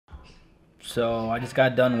So I just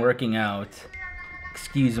got done working out.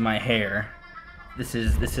 Excuse my hair. This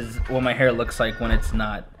is what my hair looks like when it's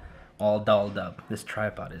not all dolled up. This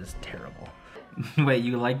tripod is terrible. Wait,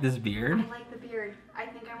 you like this beard? I like the beard. I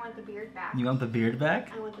think I want the beard back. You want the beard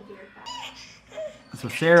back? I want the beard back. So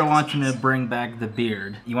Sarah wants me to bring back the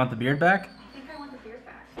beard. You want the beard back? I think I want the beard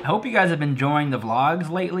back. I hope you guys have been enjoying the vlogs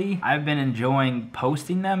lately. I've been enjoying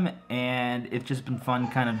posting them, and it's just been fun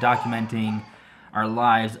kind of documenting our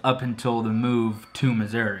lives up until the move to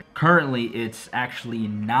Missouri. Currently, it's actually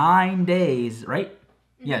 9 days, right?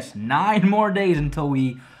 Yes, 9 more days until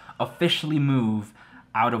we officially move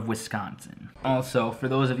out of Wisconsin. Also, for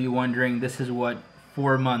those of you wondering, this is what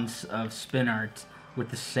 4 months of spin art with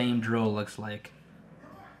the same drill looks like.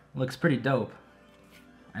 Looks pretty dope.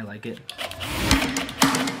 I like it.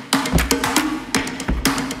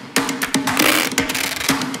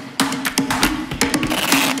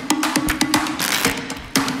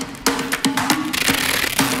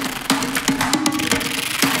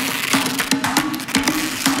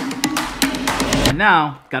 And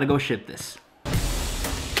now, gotta go ship this.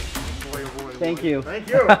 Thank you. Thank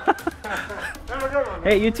you. Have a good one.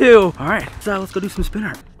 Hey, you too. All right, so let's go do some spin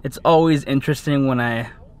art. It's always interesting when I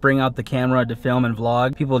bring out the camera to film and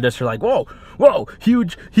vlog. People just are like, whoa, whoa,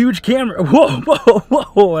 huge camera, whoa, whoa,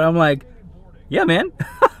 whoa. And I'm like, yeah, man.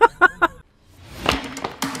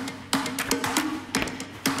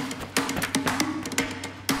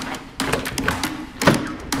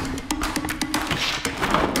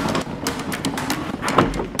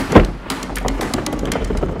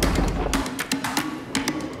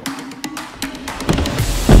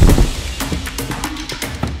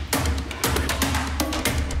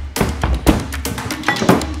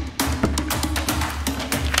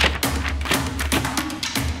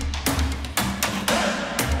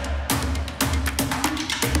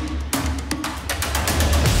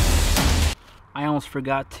 I almost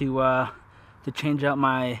forgot to change out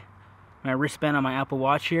my wristband on my Apple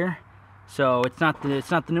Watch here. So it's not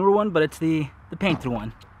the newer one, but it's the painted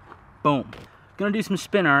one. Boom. Gonna do some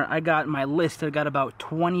spin art. I got my list. I got about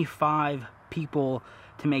 25 people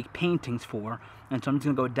to make paintings for, and so I'm just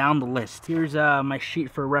gonna go down the list. Here's my sheet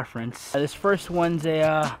for reference. This first one's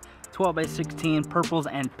a 12 by 16 purples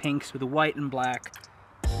and pinks with white and black.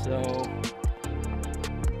 So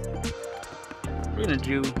we're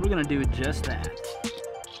gonna do just that.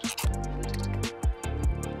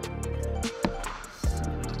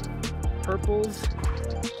 Purples.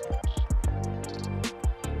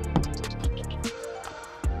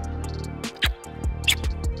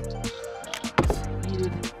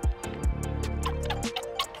 Needed.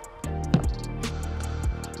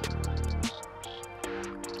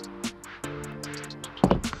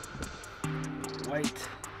 White.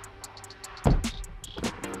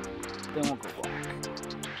 Then we'll go black.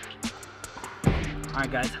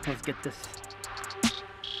 Alright guys, let's get this.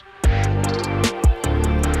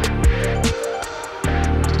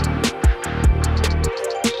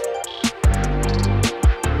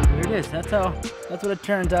 There it is. That's what it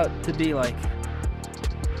turns out to be like.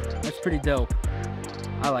 That's pretty dope.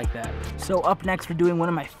 I like that. So up next we're doing one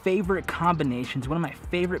of my favorite combinations, one of my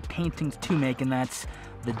favorite paintings to make, and that's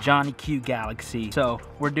the Johnny Q Galaxy. So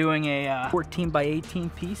we're doing a 14 by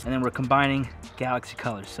 18 piece, and then we're combining Galaxy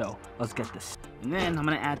colors. So let's get this. And then I'm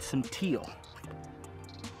gonna add some teal.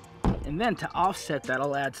 And then to offset that,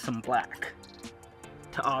 I'll add some black.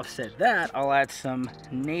 To offset that, I'll add some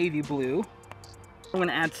navy blue. I'm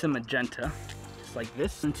gonna add some magenta, just like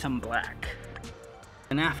this, and some black.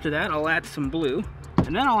 And after that, I'll add some blue.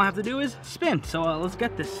 And then all I have to do is spin. So let's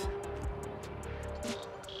get this.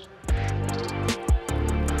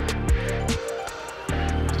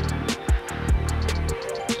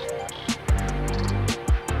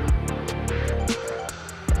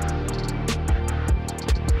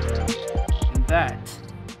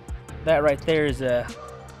 That right there is a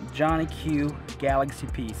Johnny Q Galaxy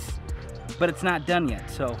piece, but it's not done yet,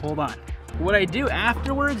 so hold on. What I do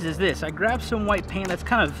afterwards is this. I grab some white paint that's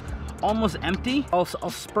kind of almost empty. I'll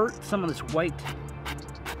spurt some of this white,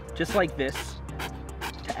 just like this,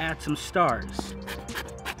 to add some stars.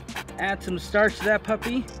 Add some stars to that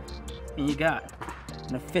puppy, and you got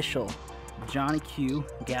an official Johnny Q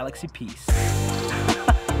Galaxy piece.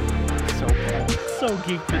 So cool. So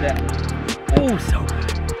geeked for that. Oh, so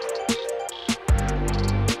good.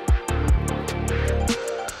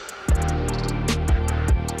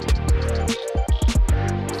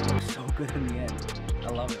 So good in the end. I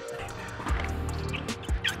love it.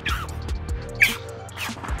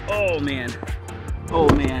 Oh man. Oh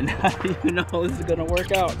man. How do you know this is gonna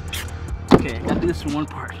work out? Okay, I gotta do this in one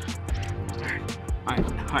part.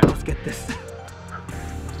 Alright, let's get this.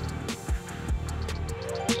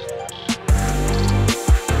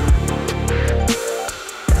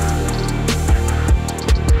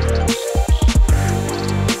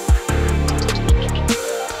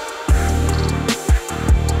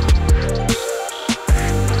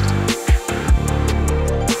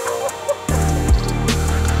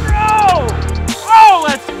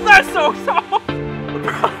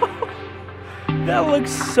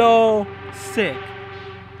 so sick.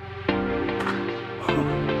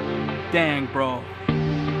 Dang, bro.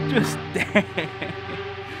 Just dang.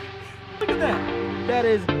 Look at that. That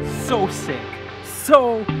is so sick.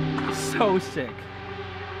 So sick.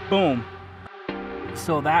 Boom.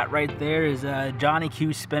 So that right there is a Johnny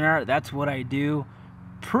Q spinner. That's what I do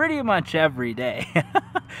pretty much every day.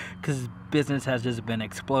 Because business has just been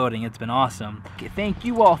exploding. It's been awesome. Okay, thank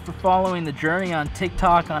you all for following the journey on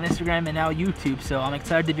TikTok, on Instagram, and now YouTube. So I'm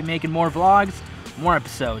excited to be making more vlogs, more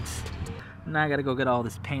episodes. Now I gotta go get all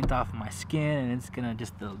this paint off of my skin, and it's gonna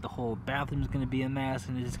just, the whole bathroom's gonna be a mess,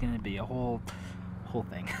 and it's just gonna be a whole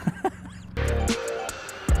thing.